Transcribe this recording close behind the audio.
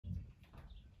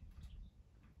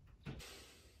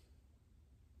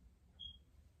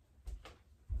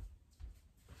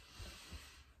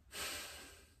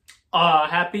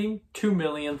Happy 2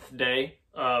 millionth day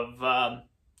of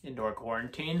indoor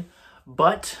quarantine.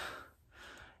 But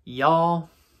y'all,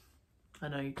 I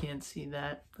know you can't see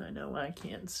that. I know I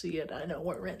can't see it. I know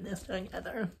we're in this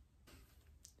together.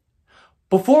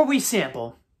 Before we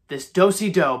sample this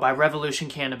Dosidos by Revolution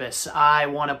Cannabis, I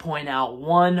want to point out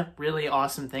one really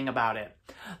awesome thing about it.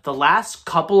 The last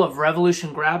couple of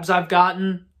Revolution grabs I've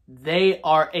gotten, they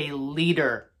are a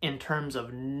leader in terms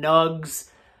of nugs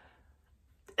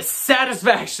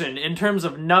satisfaction.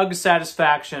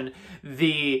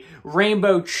 The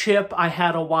rainbow chip I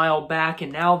had a while back,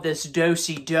 and now this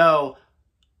Dosidos.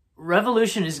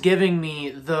 Revolution is giving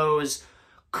me those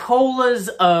colas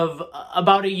of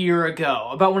about a year ago,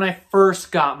 about when I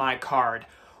first got my card,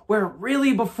 where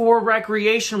really before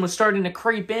recreation was starting to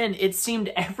creep in, it seemed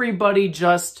everybody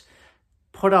just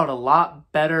put out a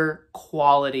lot better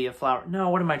quality of flower. No,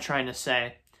 what am I trying to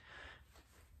say?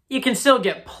 You can still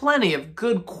get plenty of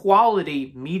good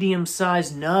quality,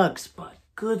 medium-sized nugs, but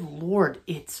good Lord,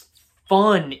 it's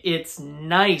fun, it's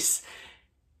nice,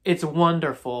 it's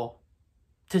wonderful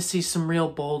to see some real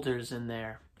boulders in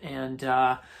there. And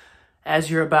as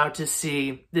you're about to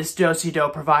see, this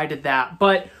Dosidos provided that.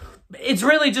 But it's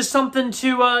really just something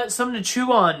to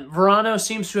chew on. Verano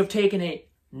seems to have taken a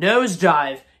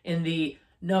nosedive in the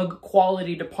nug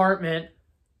quality department.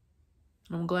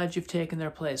 I'm glad you've taken their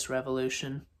place,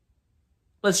 Revolution.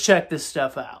 Let's check this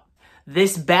stuff out.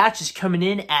 This batch is coming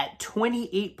in at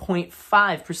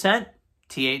 28.5%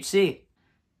 THC.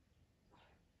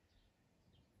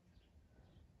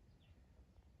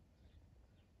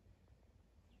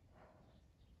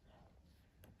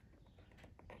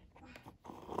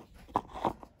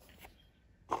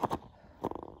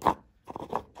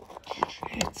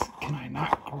 Can I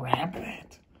not grab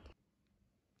it?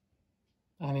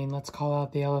 I mean, let's call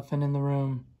out the elephant in the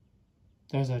room.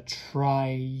 There's a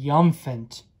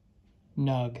triumphant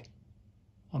nug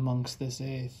amongst this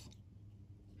eighth.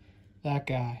 That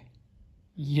guy.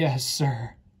 Yes,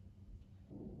 sir.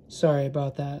 Sorry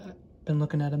about that. I've been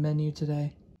looking at a menu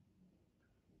today.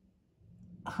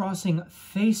 Crossing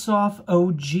Face-Off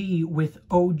OG with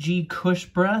OG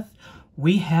KUSH Breath,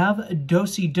 we have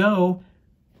Dosidos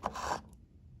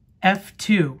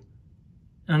F2.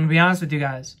 I'm going to be honest with you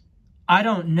guys. I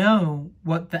don't know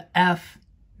what the F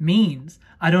means.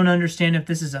 I don't understand if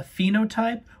this is a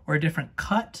phenotype or a different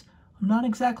cut. I'm not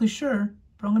exactly sure,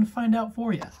 but I'm going to find out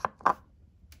for you.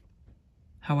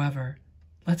 However,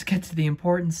 let's get to the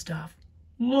important stuff.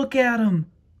 Look at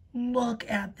him. Look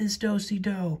at this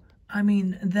Dosidos. I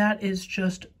mean, that is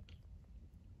just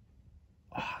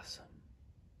awesome.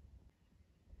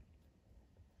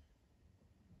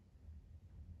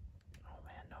 Oh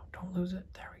man, no, don't lose it.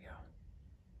 There we go.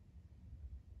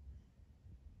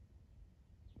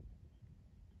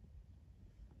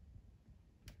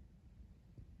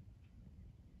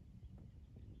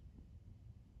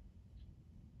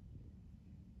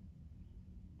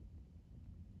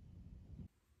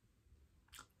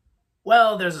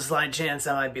 Well, there's a slight chance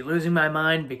I might be losing my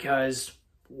mind because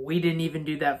we didn't even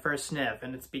do that first sniff.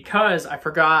 And it's because I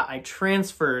forgot I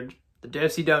transferred the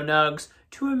Dosidos nugs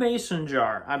to a mason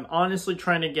jar. I'm honestly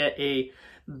trying to get a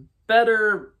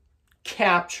better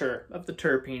capture of the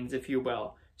terpenes, if you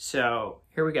will. So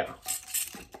here we go.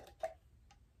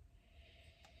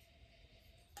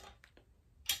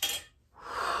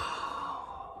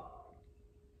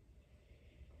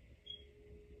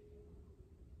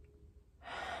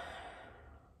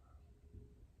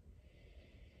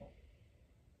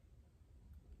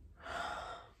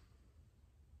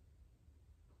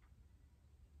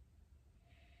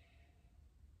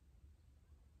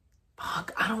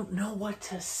 Fuck, I don't know what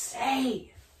to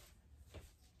say.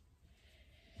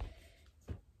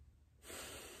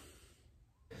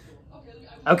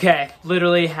 Okay,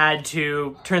 literally had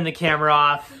to turn the camera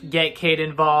off, get Kate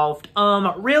involved.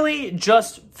 Really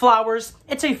just flowers.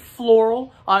 It's a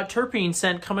floral terpene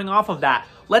scent coming off of that.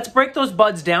 Let's break those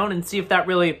buds down and see if that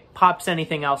really pops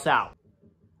anything else out.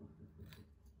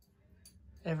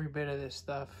 Every bit of this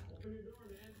stuff.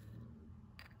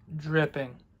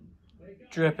 Dripping.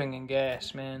 Dripping in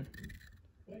gas, man.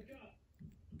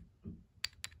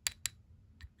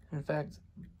 In fact,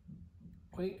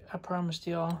 wait, I promised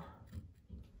y'all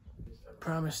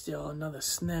another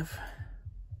sniff.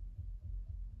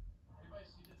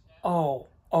 Oh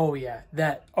yeah,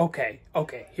 that, okay,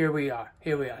 here we are,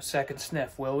 second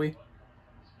sniff, will we?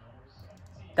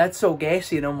 That's so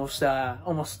gassy, it almost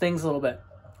stings a little bit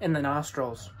in the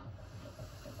nostrils.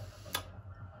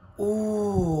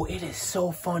 Ooh, it is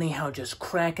so funny how just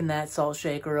cracking that salt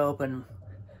shaker open,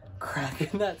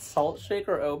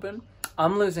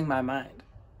 I'm losing my mind.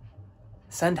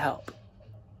 Send help.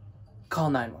 Call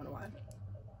 911.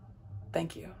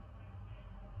 Thank you.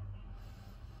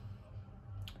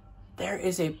 There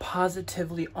is a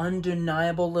positively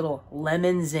undeniable little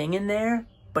lemon zing in there,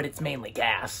 but it's mainly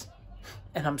gas.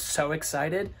 And I'm so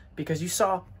excited because you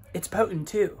saw it's potent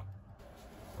too.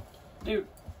 Dude,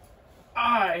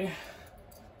 I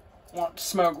want to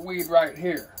smoke weed right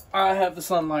here. I have the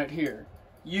sunlight here.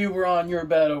 You were on your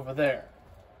bed over there.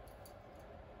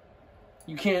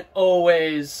 You can't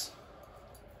always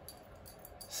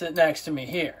sit next to me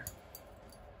here.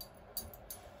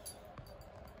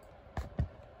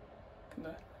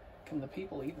 Can the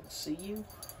people even see you?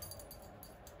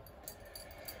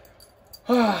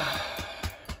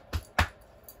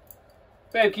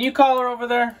 Babe, can you call her over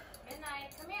there?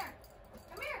 Midnight, come here.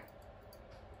 Come here.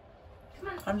 Come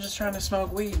on. I'm just trying to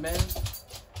smoke weed, man.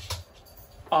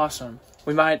 Awesome.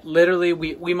 We might literally,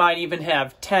 we might even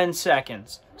have 10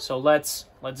 seconds. So let's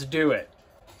do it.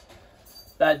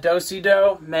 That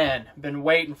Dosido, man, been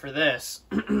waiting for this.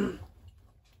 Is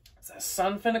that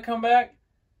sun finna come back?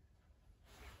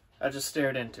 I just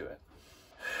stared into it.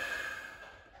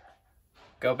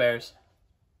 Go Bears.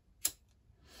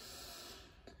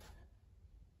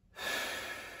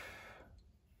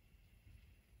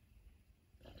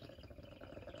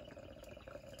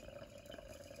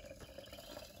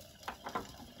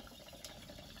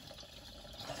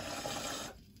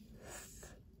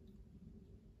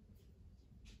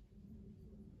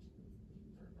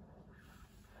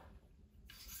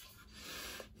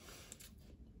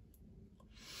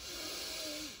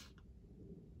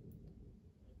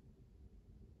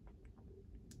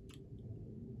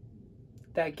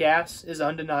 That gas is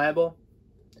undeniable.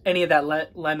 Any of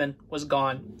that lemon was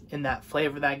gone in that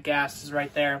flavor. That gas is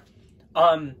right there.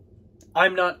 I'm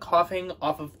not coughing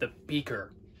off of the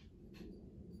beaker.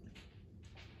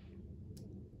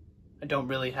 I don't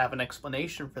really have an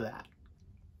explanation for that.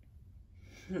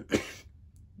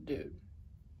 Dude.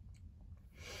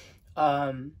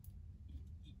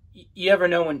 You ever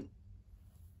know when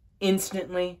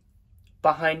instantly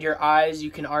behind your eyes you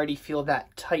can already feel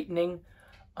that tightening?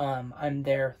 I'm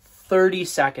there 30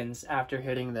 seconds after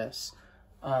hitting this.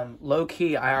 Low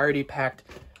key, I already packed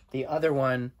the other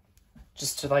one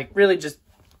just to like really just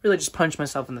punch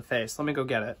myself in the face. Let me go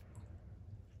get it.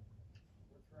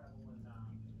 We're traveling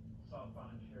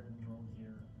southbound Sheridan Road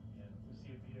here, and we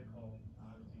see a vehicle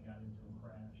obviously got into a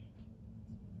crash.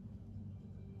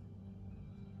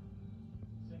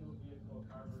 Single vehicle,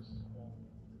 car versus home.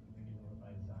 We get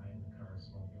notified Zion, the car is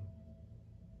smoking.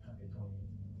 They told me.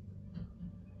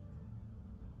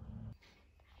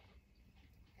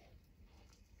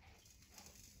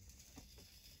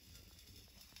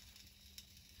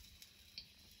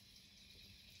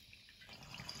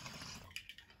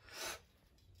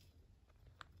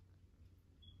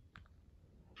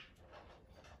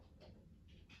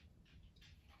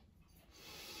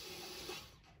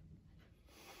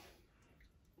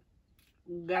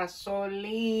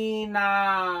 Gasolina.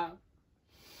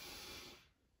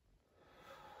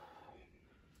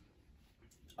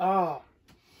 Oh.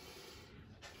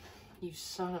 You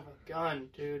son of a gun,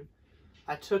 dude.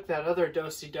 I took that other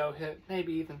Dosido hit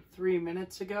maybe even 3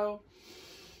 minutes ago.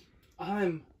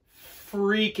 I'm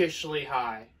freakishly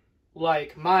high.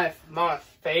 Like, my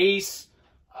face...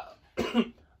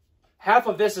 half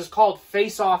of this is called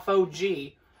Face Off OG.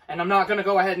 And I'm not going to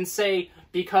go ahead and say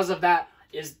because of that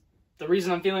is the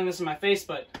reason I'm feeling this in my face,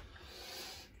 but...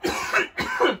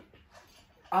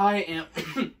 I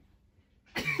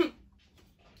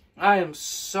am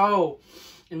so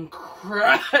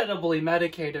incredibly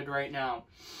medicated right now.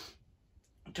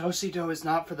 Dosido is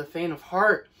not for the faint of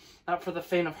heart. Not for the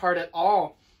faint of heart at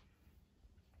all.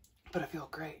 But I feel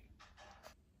great.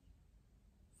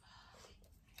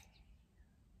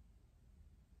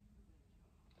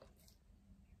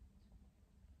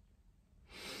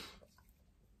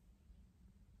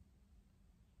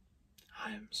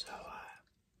 I am so high.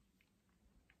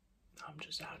 I'm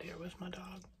just out here with my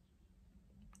dog,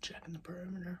 checking the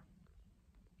perimeter.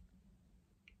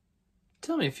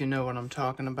 Tell me if you know what I'm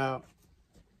talking about.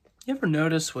 You ever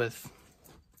notice with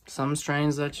some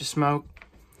strains that you smoke,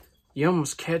 you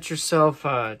almost catch yourself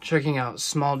checking out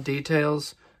small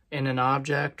details in an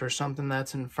object or something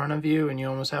that's in front of you, and you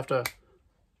almost have to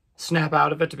snap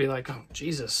out of it to be like, oh,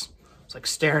 Jesus. It's like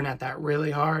staring at that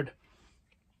really hard.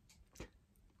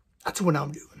 That's what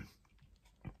I'm doing.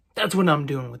 That's what I'm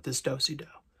doing with this Dosido.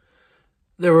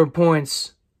 There were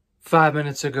points 5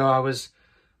 minutes ago I was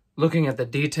looking at the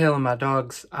detail in my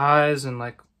dog's eyes and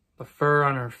like the fur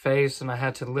on her face, and I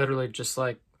had to literally just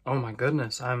like, oh my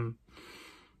goodness, I'm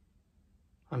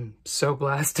so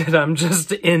blasted. I'm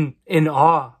just in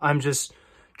awe. I'm just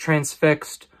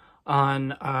transfixed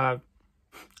on, I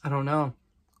don't know,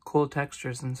 cool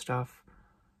textures and stuff.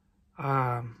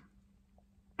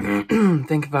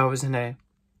 Think if I was in a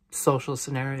social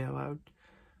scenario, I'd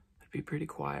be pretty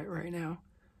quiet right now.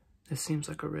 This seems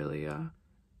like a really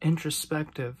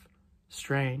introspective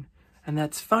strain. And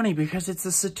that's funny because it's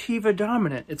a sativa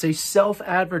dominant. It's a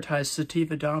self-advertised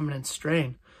sativa dominant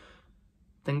strain.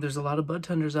 I think there's a lot of bud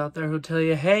tenders out there who tell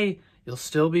you, hey, you'll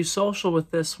still be social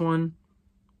with this one.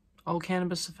 All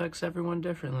cannabis affects everyone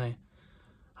differently.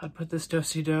 I'd put this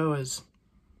Dosido as,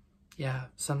 yeah,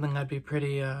 something I'd be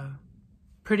pretty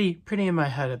in my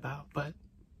head about, but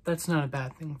that's not a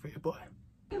bad thing for your boy.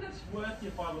 It's worth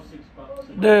your $5 or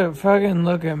 $6. Dude, fucking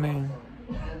look at me.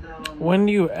 When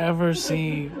do you ever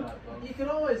see...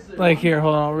 Like, here,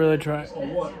 hold on, I'll really try.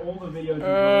 What, all the videos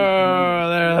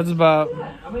There, that's about...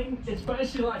 I mean, it's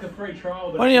basically like a free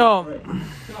trial, but When y'all...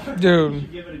 so Dude. you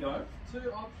should give it a go.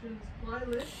 2 options,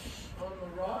 playlist on the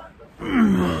right,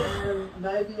 and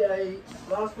maybe a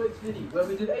last week's video where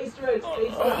we did Easter eggs.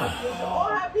 Oh,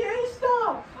 happy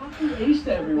Easter! Happy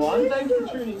Easter, everyone. Thanks for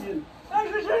tuning in.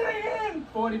 Thanks for tuning in!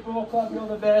 44 Club, you're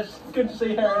the best. Good to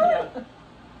see her here.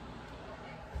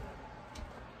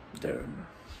 Dude.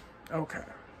 Okay.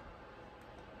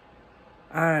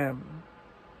 I am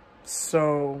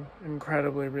so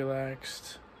incredibly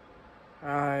relaxed.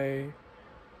 I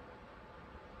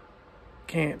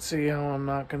can't see how I'm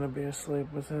not gonna be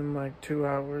asleep within like 2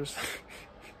 hours.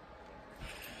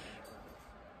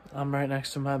 I'm right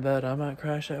next to my bed. I might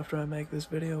crash after I make this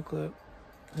video clip.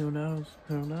 Who knows?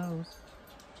 Who knows?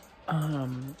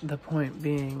 The point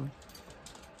being,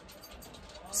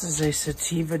 this is a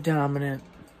sativa dominant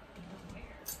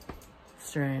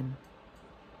strain.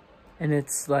 And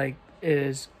it's like, it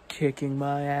is kicking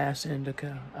my ass,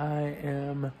 indica. I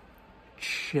am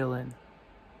chilling.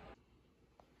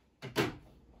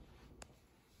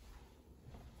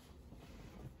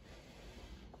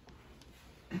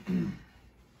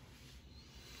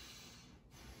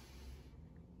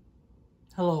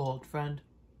 Hello, old friend.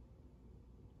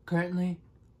 Currently,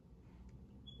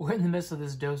 we're in the midst of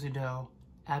this Dosido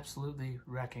absolutely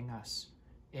wrecking us.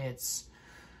 It's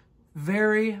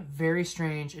very, very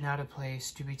strange and out of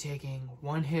place to be taking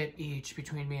one hit each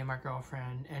between me and my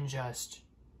girlfriend and just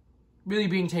really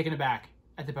being taken aback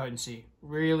at the potency.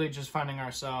 Really just finding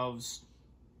ourselves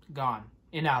gone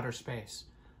in outer space.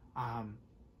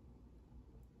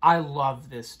 I love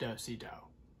this Dosido.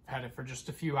 Had it for just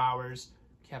a few hours,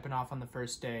 capping off on the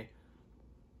first day.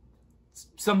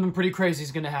 Something pretty crazy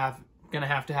is gonna have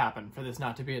to happen for this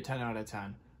not to be a 10 out of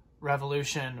 10.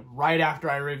 Revolution, right after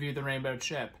I reviewed the Rainbow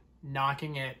Chip,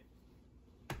 knocking it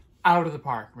out of the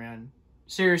park, man.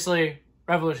 Seriously,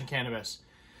 Revolution Cannabis.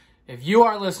 If you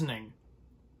are listening,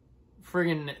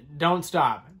 friggin' don't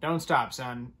stop. Don't stop,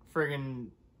 son. Friggin'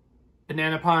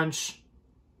 Banana Punch,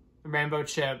 Rainbow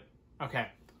Chip. Okay,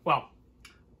 well,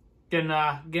 getting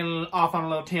off on a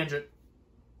little tangent.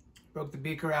 Broke the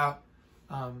beaker out.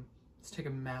 Let's take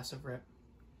a massive rip.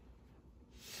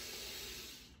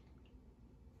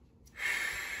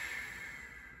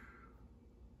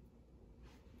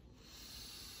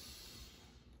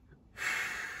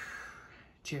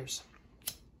 Cheers.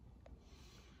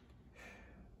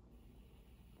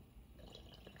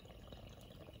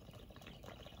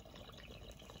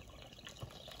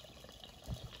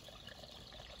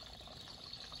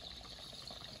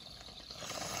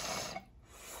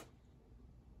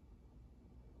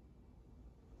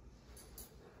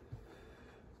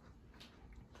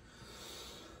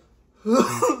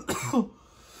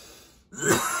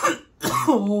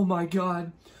 Oh my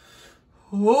God.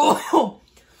 Oh.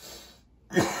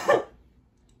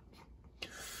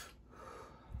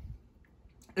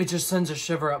 It just sends a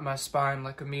shiver up my spine,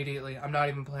 like, immediately. I'm not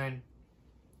even playing.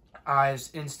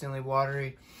 Eyes instantly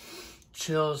watery.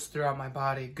 Chills throughout my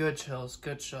body. Good chills,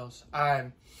 good chills.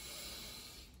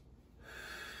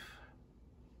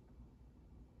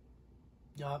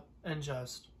 Yup, and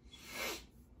just.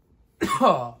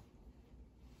 Oh.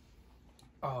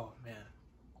 Oh, man.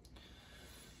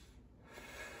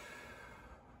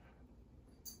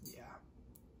 Yeah.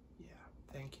 Yeah.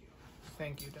 Thank you.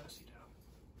 Thank you, Dosido.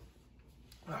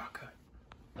 Oh, good.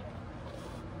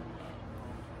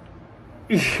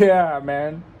 Yeah,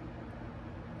 man.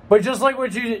 But just like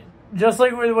what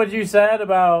you said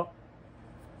about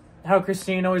how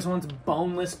Christine always wants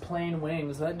boneless plain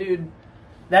wings, if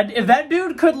that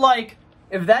dude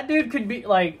could be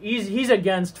like, he's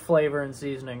against flavor and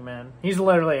seasoning, man. He's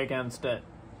literally against it.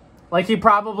 Like, he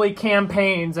probably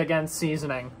campaigns against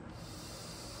seasoning.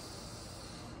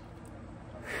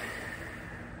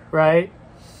 Right?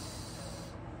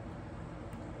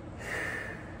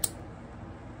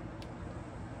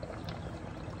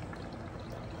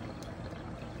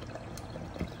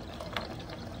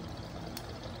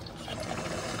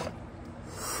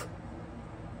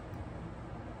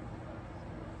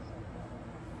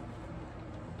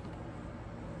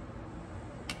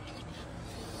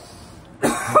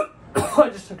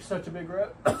 took such a big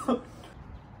rip.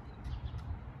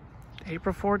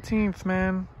 April 14th,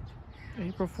 man.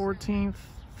 April 14th,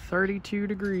 32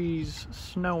 degrees,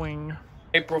 snowing.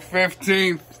 April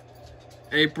 15th.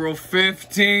 April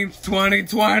 15th,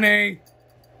 2020.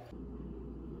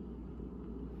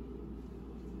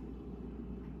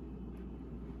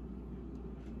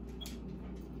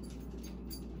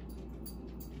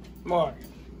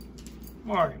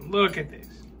 Morgan, look at this.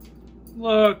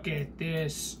 Look at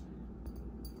this.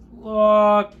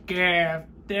 Look at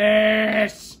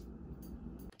this.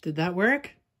 Did that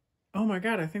work? Oh my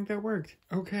god, I think that worked.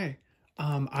 Okay.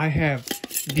 I have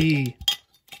the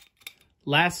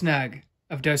last nug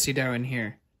of Dosidos in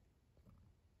here.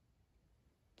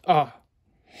 Oh,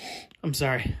 I'm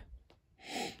sorry.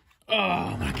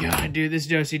 Oh my god, dude, this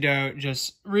Dosidos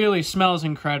just really smells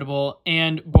incredible.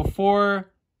 And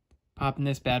before popping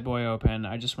this bad boy open,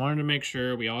 I just wanted to make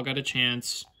sure we all got a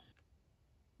chance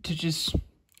to just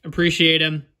appreciate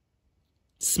him,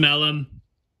 smell him,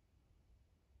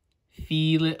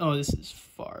 feel it. Oh, this is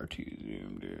far too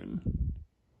zoomed in.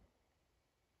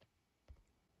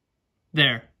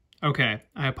 There. Okay,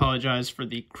 I apologize for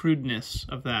the crudeness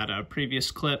of that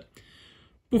previous clip.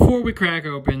 Before we crack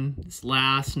open this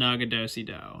last nug of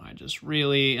Dosidos, I just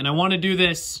really, and I want to do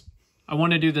this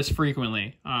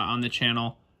frequently on the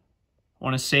channel. I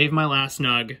want to save my last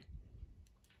nug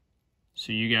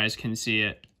so you guys can see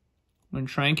it. I'm going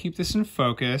to try and keep this in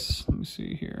focus. Let me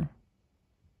see here.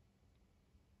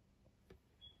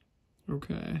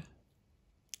 Okay.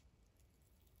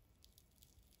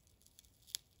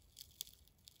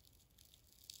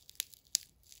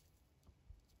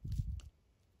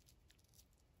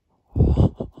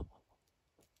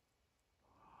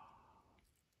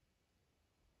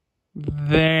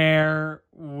 There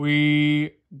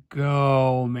we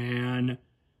go, man.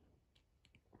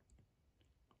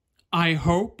 I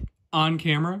hope on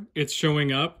camera it's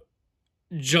showing up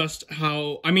just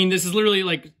how, I mean, this is literally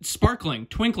like sparkling,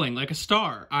 twinkling like a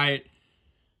star.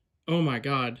 Oh my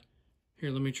god. Here,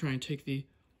 let me try and take the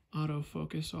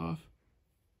autofocus off.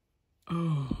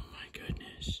 Oh my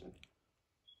goodness.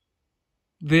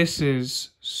 This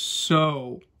is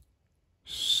so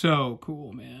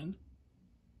cool, man.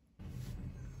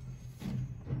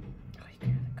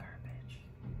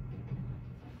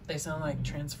 They sound like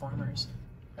Transformers.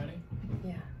 Ready?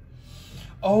 Yeah.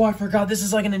 Oh, I forgot. This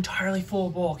is like an entirely full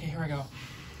bowl. Okay, here I go.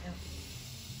 Yep.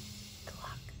 Good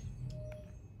luck.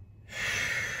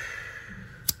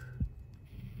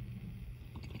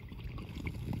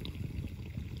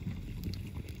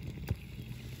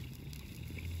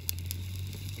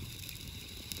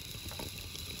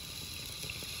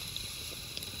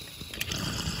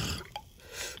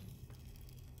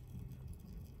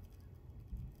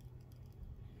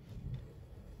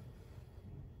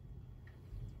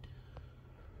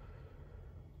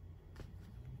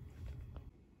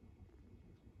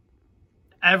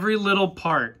 Every little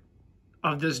part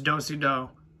of this Dosidos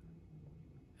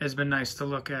has been nice to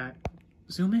look at.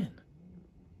 Zoom in.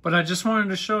 But I just wanted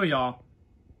to show y'all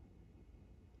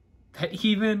that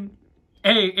even,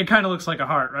 A, it kind of looks like a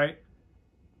heart, right?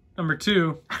 Number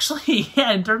two, actually,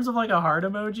 yeah, in terms of like a heart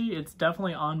emoji, it's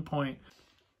definitely on point.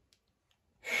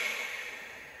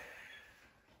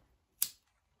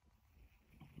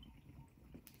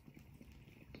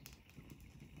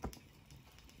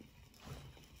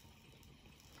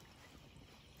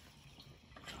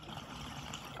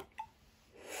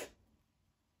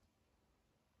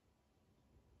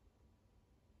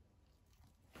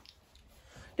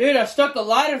 Dude, I stuck the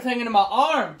lighter thing into my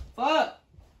arm. Fuck.